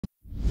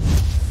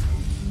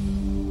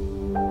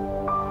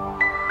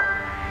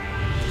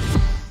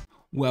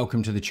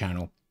Welcome to the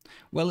channel.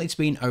 Well, it's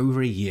been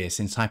over a year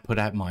since I put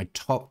out my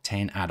top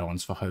 10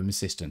 add-ons for Home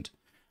Assistant,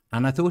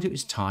 and I thought it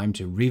was time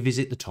to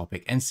revisit the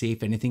topic and see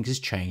if anything has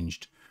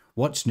changed,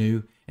 what's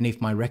new, and if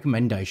my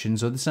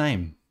recommendations are the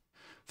same.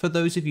 For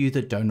those of you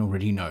that don't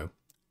already know,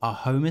 our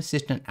Home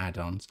Assistant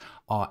add-ons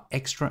are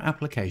extra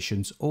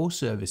applications or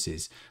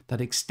services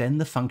that extend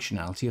the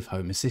functionality of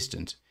Home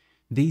Assistant.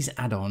 These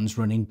add-ons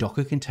run in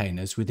Docker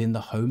containers within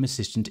the Home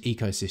Assistant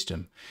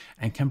ecosystem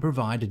and can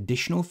provide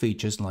additional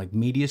features like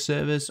media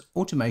servers,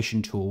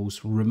 automation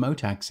tools,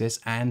 remote access,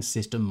 and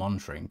system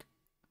monitoring.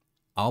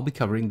 I'll be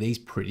covering these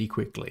pretty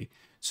quickly,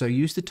 so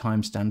use the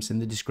timestamps in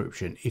the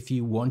description if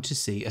you want to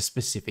see a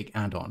specific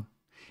add-on.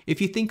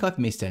 If you think I've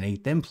missed any,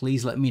 then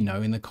please let me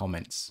know in the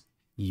comments.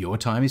 Your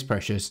time is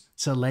precious,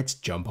 so let's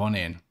jump on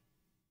in.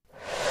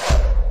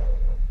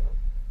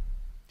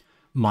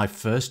 My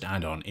first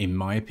add-on, in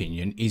my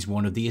opinion, is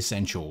one of the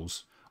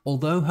essentials.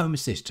 Although Home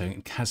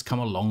Assistant has come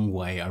a long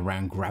way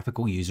around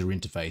graphical user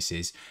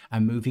interfaces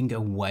and moving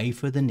away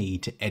from the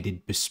need to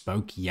edit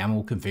bespoke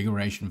YAML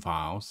configuration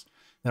files,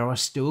 there are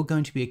still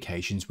going to be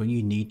occasions when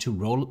you need to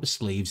roll up the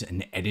sleeves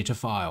and edit a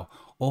file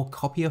or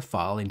copy a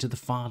file into the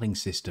filing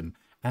system,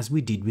 as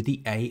we did with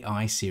the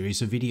AI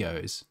series of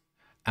videos.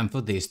 And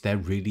for this, there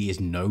really is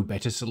no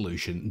better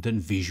solution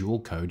than Visual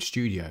Code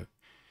Studio.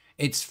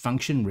 It's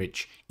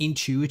function-rich,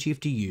 intuitive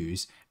to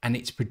use, and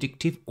its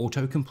predictive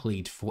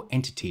autocomplete for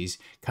entities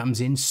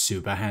comes in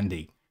super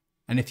handy.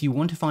 And if you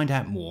want to find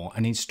out more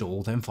and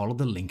install, then follow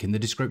the link in the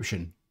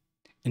description.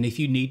 And if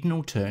you need an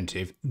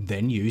alternative,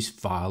 then use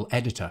File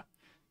Editor.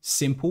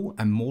 Simple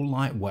and more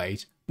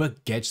lightweight,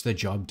 but gets the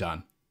job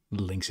done.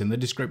 Links in the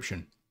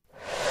description.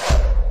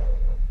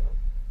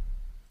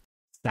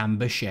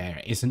 Samba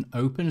Share is an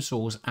open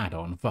source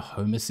add-on for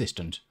Home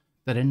Assistant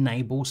that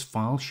enables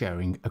file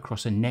sharing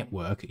across a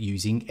network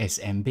using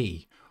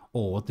SMB,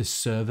 or the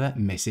Server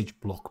Message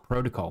Block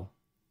Protocol.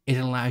 It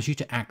allows you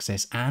to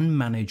access and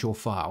manage your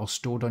files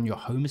stored on your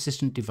Home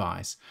Assistant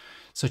device,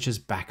 such as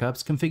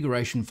backups,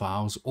 configuration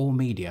files, or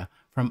media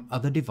from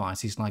other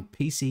devices like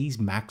PCs,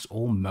 Macs,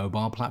 or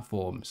mobile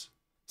platforms.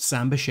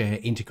 Samba Share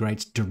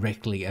integrates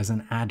directly as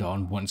an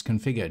add-on once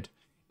configured.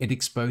 It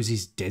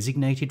exposes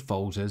designated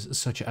folders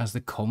such as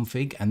the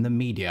config and the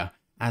media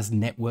as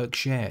network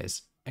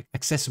shares,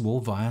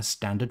 accessible via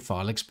standard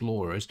file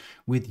explorers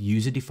with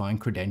user-defined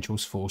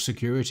credentials for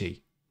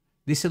security.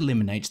 This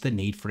eliminates the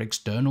need for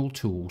external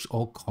tools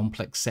or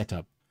complex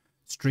setup,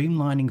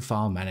 streamlining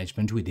file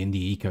management within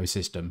the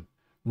ecosystem.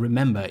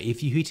 Remember,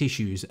 if you hit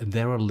issues,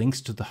 there are links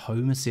to the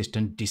Home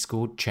Assistant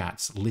Discord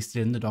chats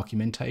listed in the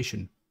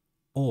documentation.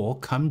 Or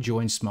come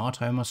join Smart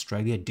Home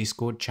Australia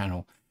Discord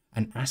channel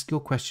and ask your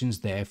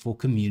questions there for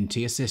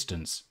community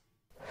assistance.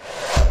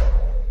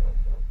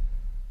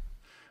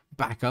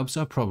 Backups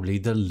are probably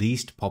the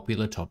least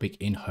popular topic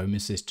in Home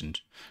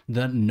Assistant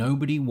that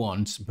nobody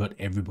wants but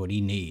everybody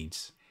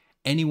needs.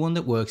 Anyone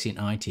that works in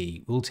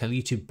IT will tell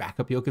you to back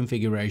up your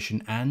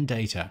configuration and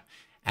data,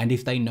 and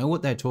if they know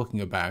what they're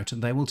talking about,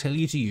 they will tell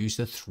you to use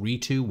the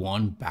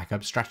 3-2-1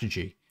 backup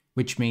strategy,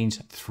 which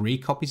means 3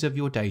 copies of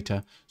your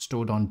data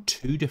stored on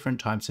 2 different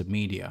types of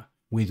media,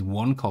 with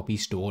 1 copy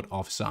stored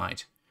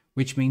offsite,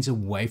 which means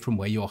away from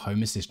where your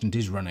Home Assistant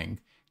is running.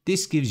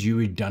 This gives you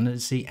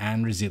redundancy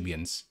and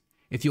resilience.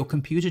 If your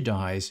computer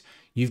dies,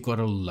 you've got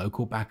a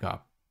local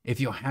backup. If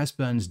your house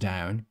burns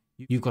down,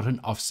 you've got an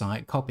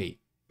offsite copy.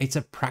 It's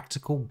a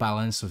practical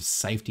balance of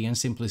safety and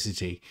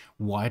simplicity,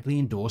 widely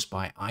endorsed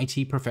by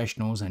IT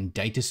professionals and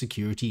data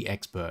security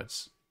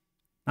experts.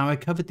 Now, I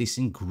covered this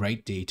in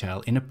great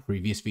detail in a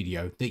previous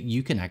video that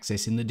you can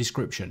access in the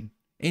description.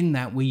 In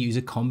that, we use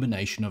a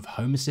combination of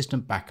Home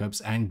Assistant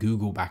backups and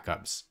Google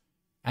backups.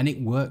 And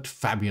it worked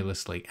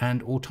fabulously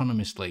and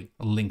autonomously,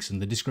 links in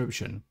the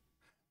description.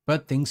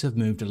 But things have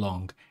moved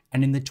along,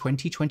 and in the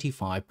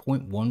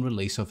 2025.1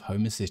 release of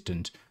Home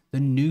Assistant, the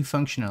new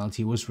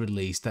functionality was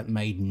released that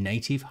made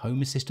native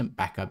Home Assistant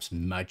backups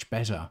much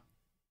better.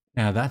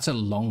 Now, that's a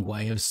long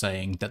way of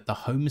saying that the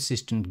Home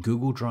Assistant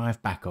Google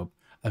Drive backup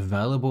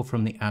available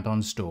from the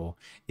add-on store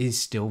is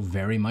still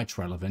very much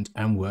relevant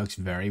and works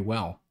very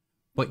well.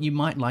 But you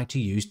might like to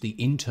use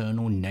the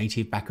internal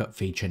native backup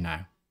feature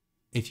now.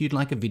 If you'd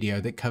like a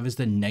video that covers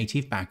the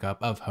native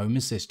backup of Home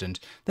Assistant,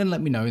 then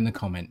let me know in the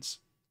comments.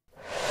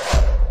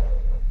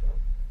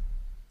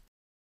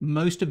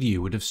 Most of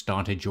you would have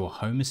started your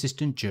Home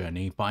Assistant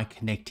journey by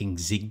connecting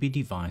Zigbee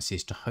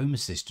devices to Home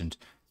Assistant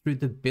through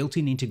the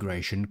built-in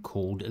integration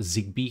called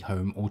Zigbee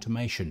Home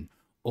Automation,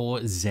 or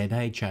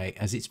ZHA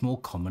as it's more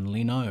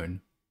commonly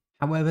known.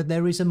 However,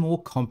 there is a more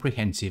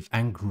comprehensive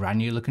and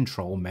granular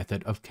control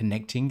method of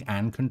connecting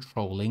and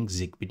controlling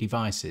Zigbee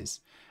devices,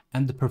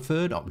 and the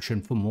preferred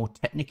option for more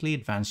technically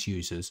advanced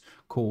users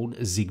called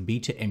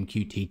Zigbee to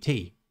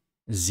MQTT.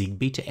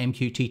 Zigbee to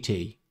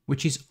MQTT,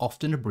 which is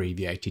often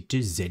abbreviated to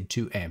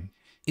Z2M,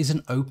 is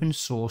an open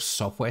source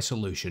software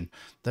solution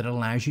that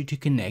allows you to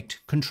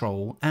connect,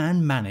 control,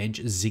 and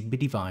manage Zigbee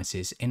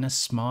devices in a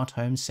smart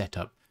home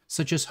setup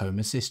such as Home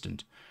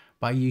Assistant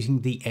by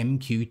using the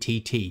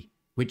MQTT,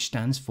 which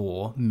stands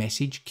for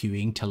Message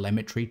Queuing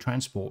Telemetry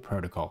Transport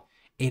Protocol.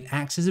 It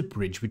acts as a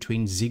bridge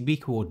between Zigbee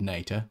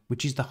Coordinator,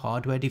 which is the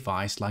hardware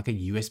device like a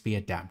USB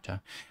adapter,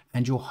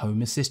 and your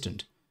Home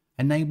Assistant,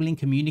 enabling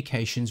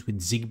communications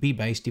with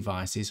Zigbee-based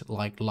devices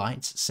like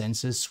lights,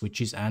 sensors,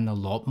 switches, and a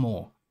lot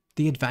more.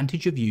 The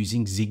advantage of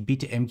using Zigbee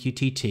to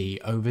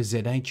MQTT over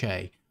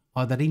ZHA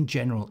are that in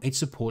general it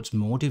supports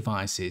more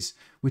devices,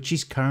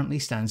 which currently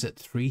stands at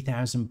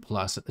 3,000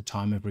 plus at the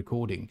time of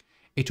recording.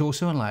 It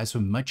also allows for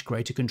much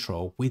greater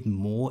control with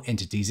more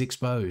entities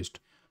exposed.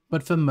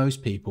 But for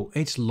most people,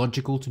 it's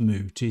logical to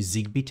move to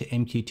Zigbee to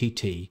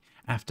MQTT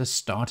after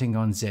starting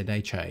on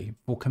ZHA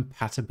for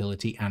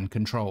compatibility and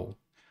control.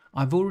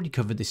 I've already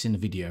covered this in a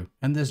video,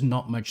 and there's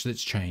not much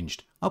that's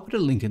changed. I'll put a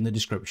link in the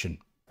description.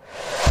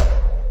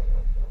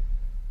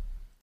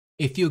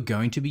 If you're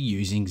going to be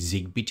using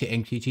Zigbee to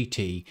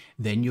MQTT,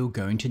 then you're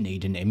going to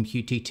need an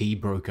MQTT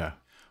broker.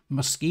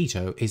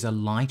 Mosquitto is a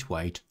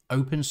lightweight,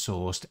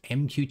 open-sourced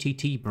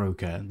MQTT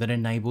broker that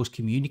enables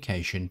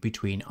communication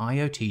between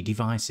IoT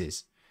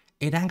devices.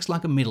 It acts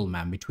like a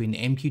middleman between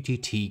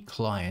MQTT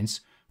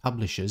clients,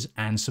 publishers,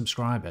 and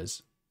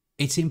subscribers.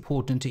 It's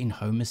important in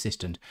Home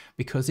Assistant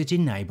because it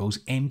enables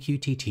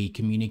MQTT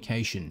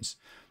communications.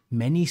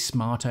 Many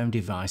smart home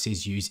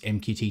devices use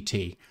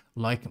MQTT,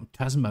 like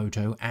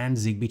Tasmoto and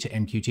Zigbee to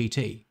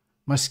MQTT.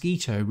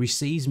 Mosquitto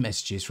receives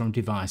messages from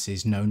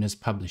devices known as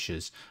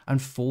publishers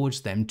and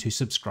forwards them to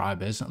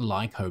subscribers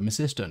like Home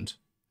Assistant.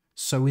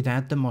 So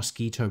without the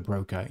Mosquitto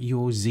Broker,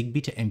 your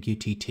Zigbee to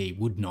MQTT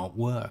would not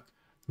work.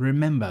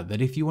 Remember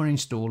that if you are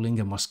installing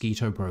a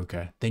Mosquitto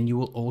Broker, then you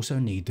will also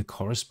need the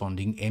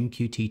corresponding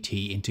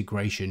MQTT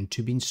integration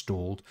to be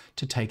installed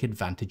to take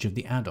advantage of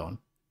the add-on.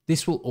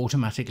 This will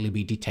automatically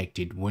be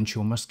detected once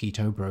your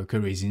Mosquitto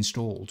Broker is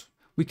installed.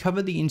 We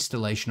cover the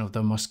installation of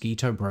the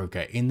Mosquitto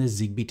Broker in the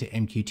Zigbee to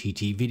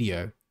MQTT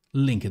video,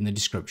 link in the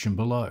description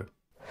below.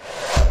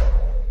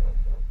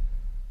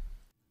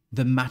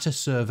 The Matter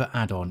Server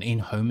add-on in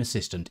Home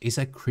Assistant is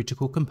a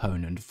critical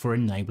component for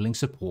enabling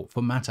support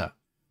for Matter,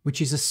 which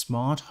is a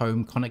smart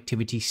home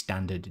connectivity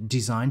standard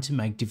designed to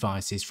make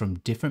devices from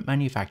different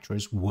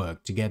manufacturers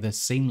work together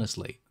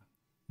seamlessly.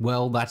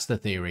 Well, that's the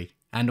theory,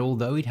 and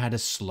although it had a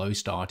slow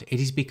start,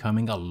 it is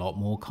becoming a lot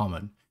more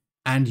common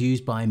and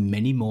used by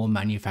many more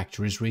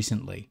manufacturers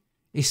recently,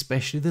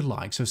 especially the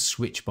likes of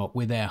SwitchBot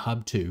with their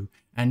Hub 2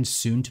 and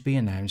soon to be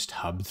announced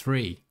Hub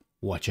 3.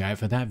 Watch out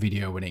for that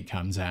video when it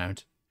comes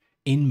out.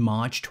 In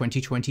March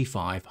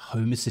 2025,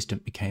 Home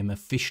Assistant became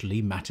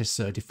officially Matter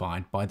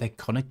certified by the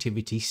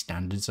Connectivity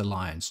Standards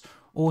Alliance,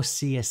 or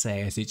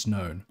CSA as it's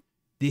known.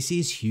 This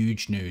is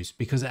huge news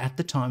because at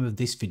the time of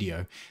this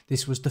video,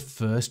 this was the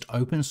first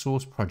open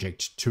source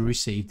project to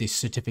receive this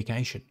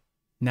certification.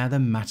 Now the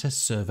Matter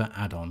Server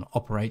add-on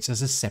operates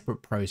as a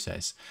separate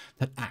process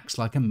that acts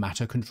like a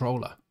Matter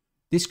controller.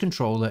 This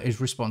controller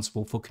is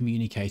responsible for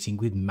communicating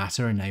with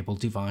Matter-enabled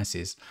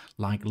devices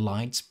like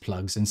lights,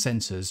 plugs, and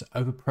sensors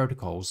over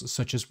protocols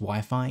such as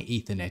Wi-Fi,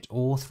 Ethernet,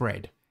 or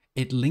Thread.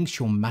 It links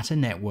your Matter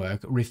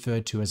network,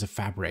 referred to as a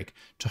fabric,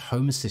 to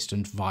Home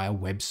Assistant via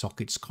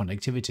WebSockets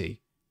connectivity.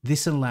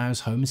 This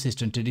allows Home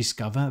Assistant to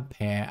discover,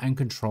 pair, and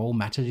control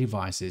Matter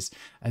devices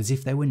as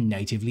if they were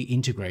natively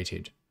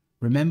integrated.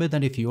 Remember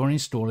that if you are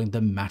installing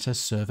the Matter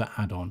Server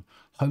add-on,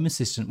 Home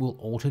Assistant will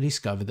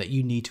auto-discover that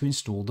you need to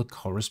install the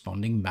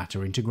corresponding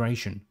Matter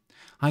integration.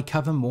 I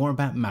cover more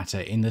about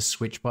Matter in the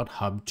SwitchBot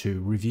Hub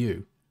 2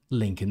 review,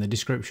 link in the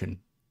description.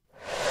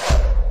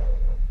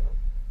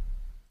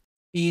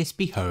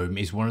 ESPHome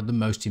is one of the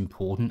most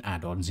important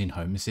add-ons in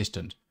Home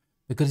Assistant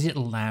because it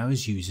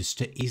allows users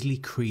to easily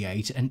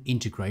create and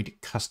integrate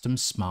custom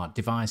smart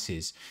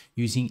devices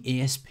using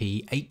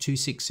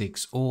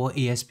ESP8266 or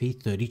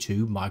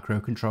ESP32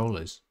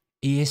 microcontrollers.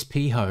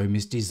 ESPHome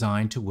is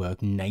designed to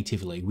work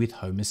natively with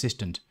Home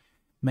Assistant,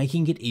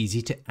 making it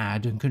easy to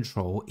add and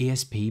control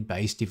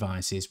ESP-based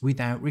devices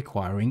without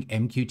requiring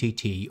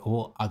MQTT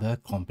or other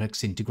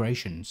complex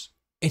integrations.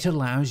 It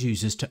allows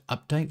users to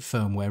update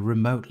firmware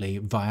remotely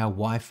via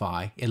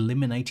Wi-Fi,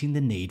 eliminating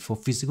the need for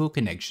physical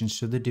connections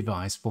to the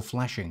device for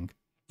flashing.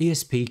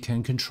 ESP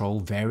can control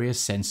various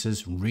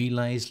sensors,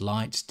 relays,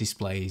 lights,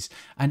 displays,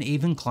 and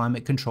even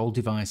climate control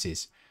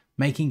devices,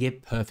 making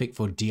it perfect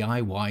for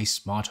DIY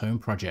smart home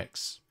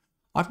projects.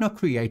 I've not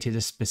created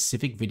a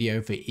specific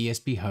video for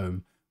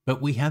ESPHome, but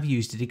we have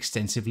used it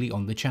extensively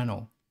on the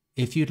channel.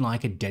 If you'd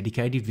like a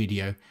dedicated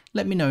video,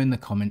 let me know in the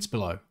comments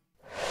below.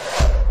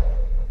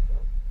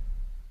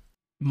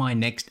 My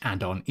next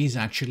add-on is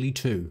actually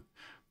two,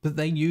 but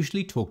they're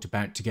usually talked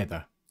about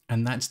together,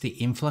 and that's the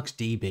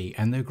InfluxDB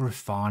and the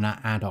Grafana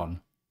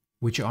add-on,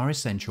 which are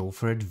essential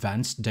for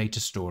advanced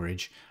data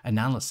storage,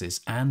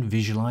 analysis, and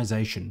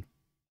visualization.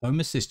 Home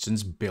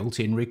Assistant's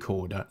built-in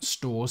recorder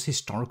stores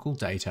historical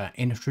data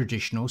in a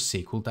traditional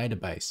SQL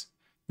database,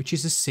 which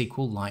is a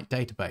SQLite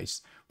database,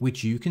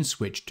 which you can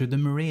switch to the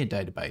Maria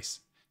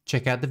database.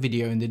 Check out the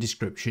video in the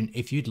description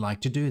if you'd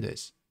like to do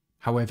this.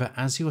 However,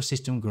 as your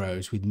system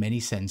grows with many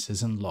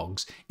sensors and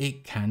logs,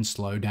 it can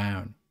slow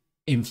down.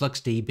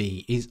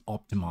 InfluxDB is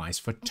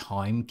optimized for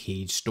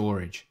time-keyed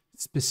storage,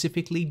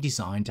 specifically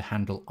designed to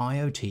handle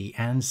IoT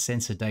and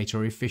sensor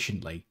data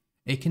efficiently.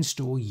 It can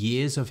store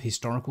years of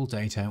historical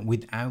data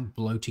without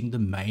bloating the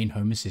main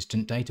Home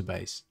Assistant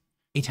database.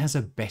 It has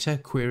a better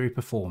query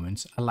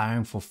performance,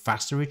 allowing for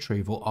faster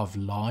retrieval of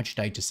large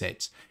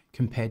datasets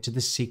compared to the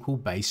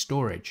SQL-based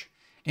storage.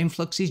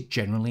 Influx is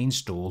generally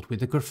installed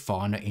with a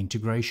Grafana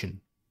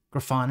integration.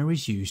 Grafana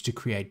is used to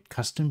create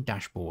custom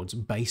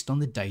dashboards based on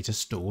the data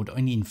stored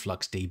in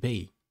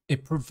InfluxDB.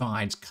 It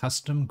provides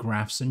custom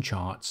graphs and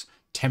charts,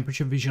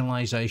 temperature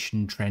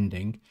visualization,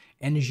 trending,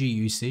 energy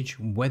usage,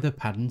 weather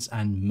patterns,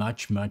 and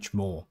much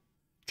more.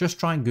 Just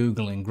try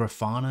Googling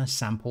Grafana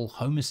sample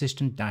Home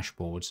Assistant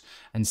dashboards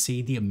and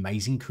see the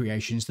amazing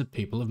creations that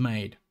people have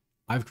made.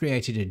 I've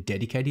created a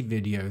dedicated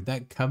video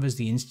that covers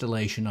the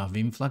installation of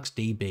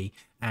InfluxDB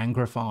and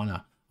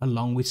Grafana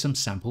along with some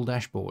sample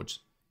dashboards.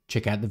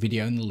 Check out the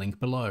video in the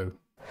link below.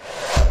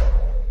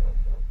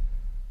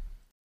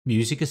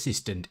 Music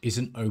Assistant is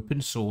an open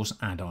source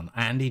add-on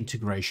and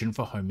integration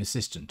for Home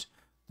Assistant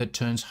that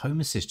turns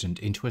Home Assistant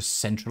into a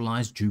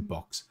centralized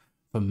jukebox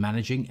for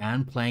managing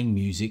and playing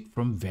music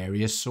from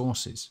various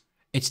sources.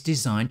 It's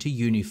designed to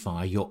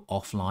unify your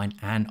offline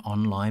and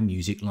online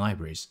music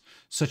libraries,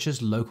 such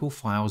as local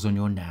files on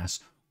your NAS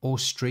or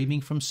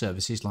streaming from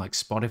services like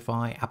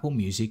Spotify, Apple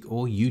Music,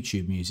 or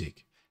YouTube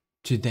Music,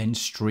 to then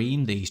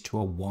stream these to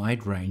a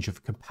wide range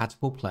of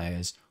compatible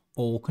players,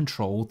 all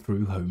controlled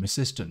through Home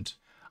Assistant.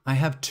 I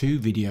have 2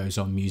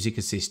 videos on Music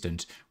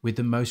Assistant, with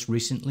the most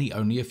recently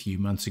only a few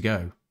months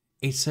ago.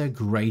 It's a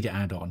great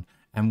add-on,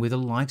 and with the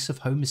likes of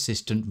Home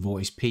Assistant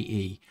Voice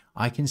PE,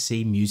 I can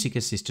see Music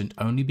Assistant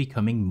only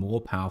becoming more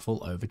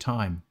powerful over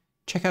time.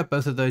 Check out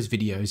both of those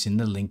videos in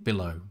the link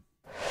below.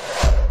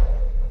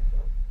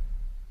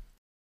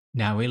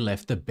 Now we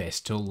left the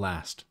best till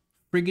last.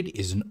 Frigate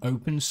is an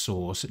open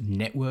source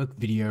network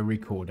video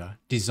recorder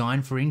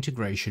designed for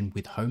integration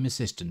with Home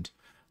Assistant,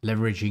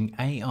 leveraging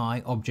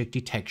AI object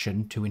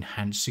detection to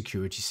enhance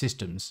security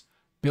systems.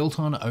 Built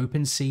on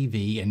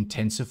OpenCV and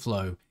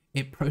TensorFlow,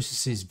 it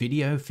processes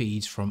video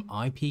feeds from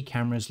IP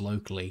cameras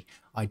locally,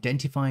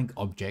 identifying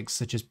objects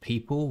such as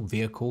people,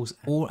 vehicles,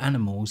 or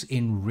animals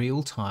in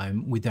real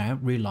time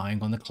without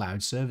relying on the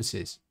cloud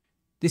services.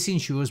 This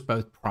ensures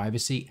both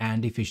privacy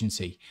and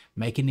efficiency,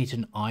 making it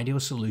an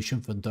ideal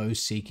solution for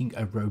those seeking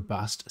a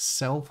robust,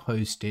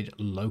 self-hosted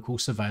local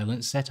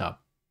surveillance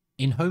setup.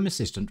 In Home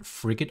Assistant,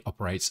 Frigate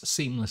operates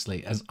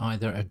seamlessly as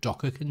either a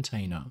Docker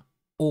container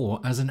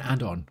or as an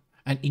add-on,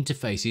 and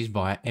interfaces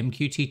via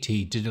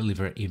MQTT to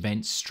deliver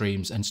events,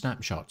 streams, and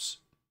snapshots.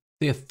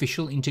 The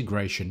official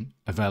integration,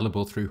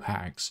 available through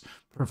Hacks,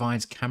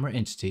 provides camera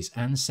entities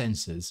and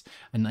sensors,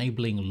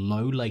 enabling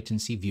low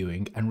latency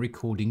viewing and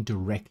recording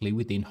directly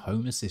within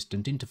Home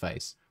Assistant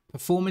interface.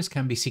 Performance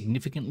can be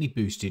significantly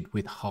boosted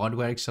with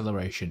hardware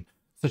acceleration,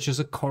 such as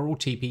a Coral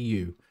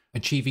TPU,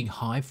 achieving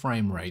high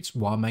frame rates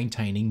while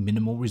maintaining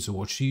minimal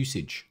resource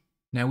usage.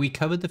 Now, we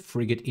covered the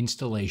Frigate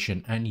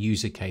installation and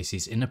user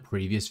cases in a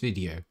previous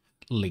video,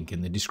 link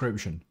in the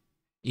description.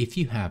 If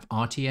you have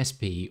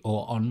RTSP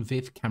or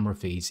OnVIF camera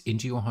feeds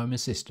into your Home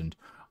Assistant,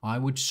 I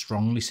would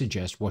strongly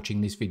suggest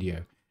watching this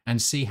video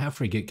and see how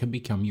Frigate can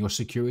become your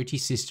security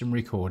system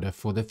recorder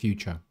for the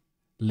future.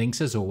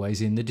 Links as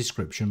always in the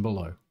description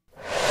below.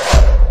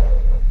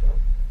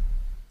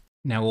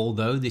 Now,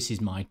 although this is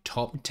my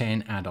top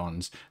 10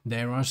 add-ons,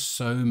 there are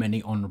so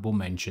many honorable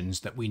mentions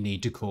that we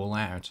need to call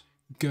out.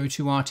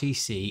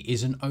 GoToRTC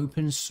is an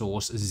open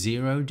source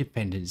zero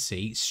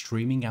dependency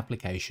streaming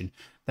application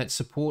that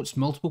supports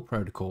multiple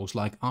protocols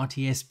like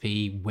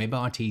RTSP,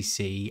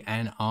 WebRTC,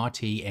 and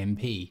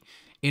RTMP.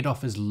 It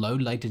offers low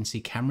latency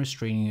camera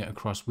streaming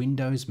across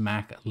Windows,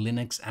 Mac,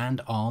 Linux,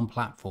 and ARM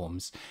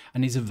platforms,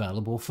 and is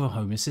available for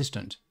Home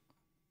Assistant.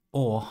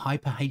 Or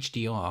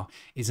HyperHDR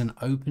is an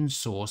open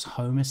source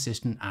Home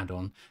Assistant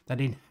add-on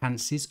that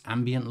enhances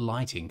ambient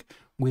lighting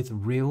with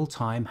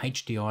real-time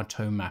HDR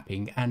tone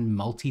mapping and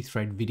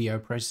multi-thread video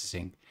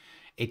processing.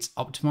 It's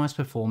optimized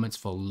performance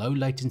for low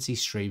latency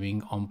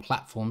streaming on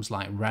platforms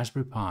like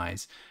Raspberry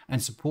Pis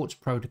and supports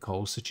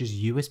protocols such as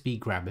USB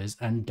grabbers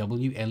and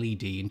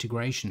WLED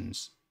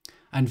integrations.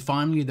 And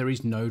finally, there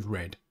is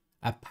Node-RED,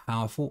 a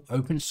powerful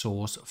open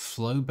source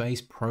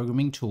flow-based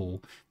programming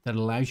tool that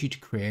allows you to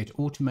create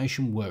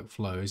automation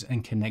workflows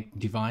and connect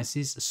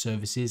devices,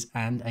 services,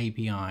 and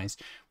APIs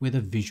with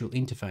a visual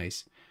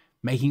interface,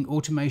 making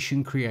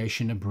automation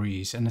creation a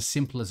breeze and as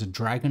simple as a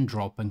drag and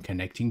drop and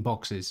connecting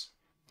boxes.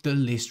 The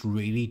list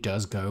really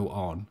does go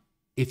on.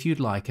 If you'd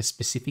like a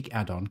specific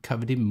add-on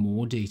covered in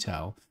more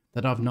detail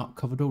that I've not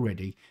covered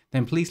already,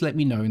 then please let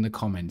me know in the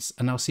comments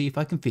and I'll see if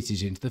I can fit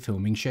it into the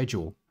filming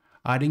schedule.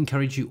 I'd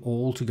encourage you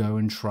all to go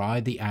and try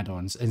the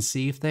add-ons and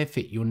see if they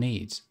fit your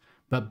needs.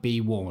 But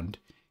be warned,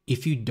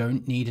 if you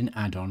don't need an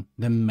add-on,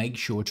 then make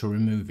sure to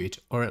remove it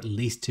or at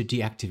least to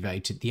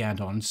deactivate the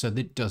add-on so that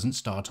it doesn't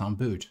start on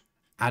boot.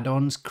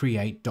 Add-ons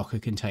create Docker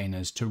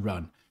containers to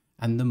run,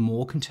 and the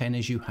more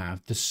containers you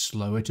have, the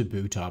slower to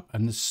boot up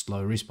and the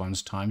slower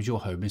response times your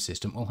Home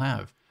Assistant will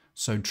have.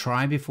 So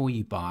try before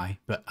you buy,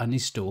 but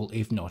uninstall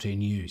if not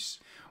in use.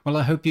 Well,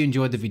 I hope you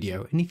enjoyed the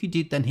video, and if you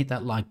did, then hit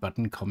that like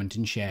button, comment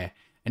and share.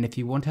 And if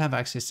you want to have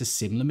access to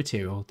similar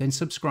material, then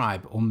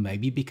subscribe or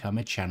maybe become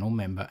a channel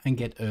member and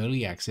get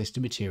early access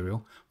to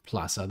material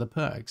plus other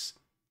perks.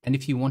 And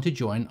if you want to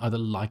join other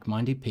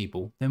like-minded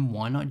people, then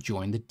why not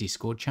join the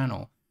Discord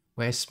channel,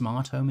 where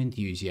smart home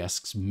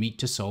enthusiasts meet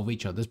to solve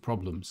each other's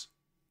problems.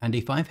 And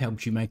if I've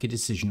helped you make a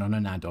decision on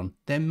an add-on,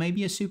 then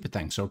maybe a super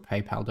thanks or a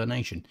PayPal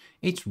donation.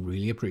 It's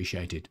really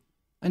appreciated.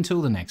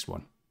 Until the next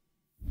one.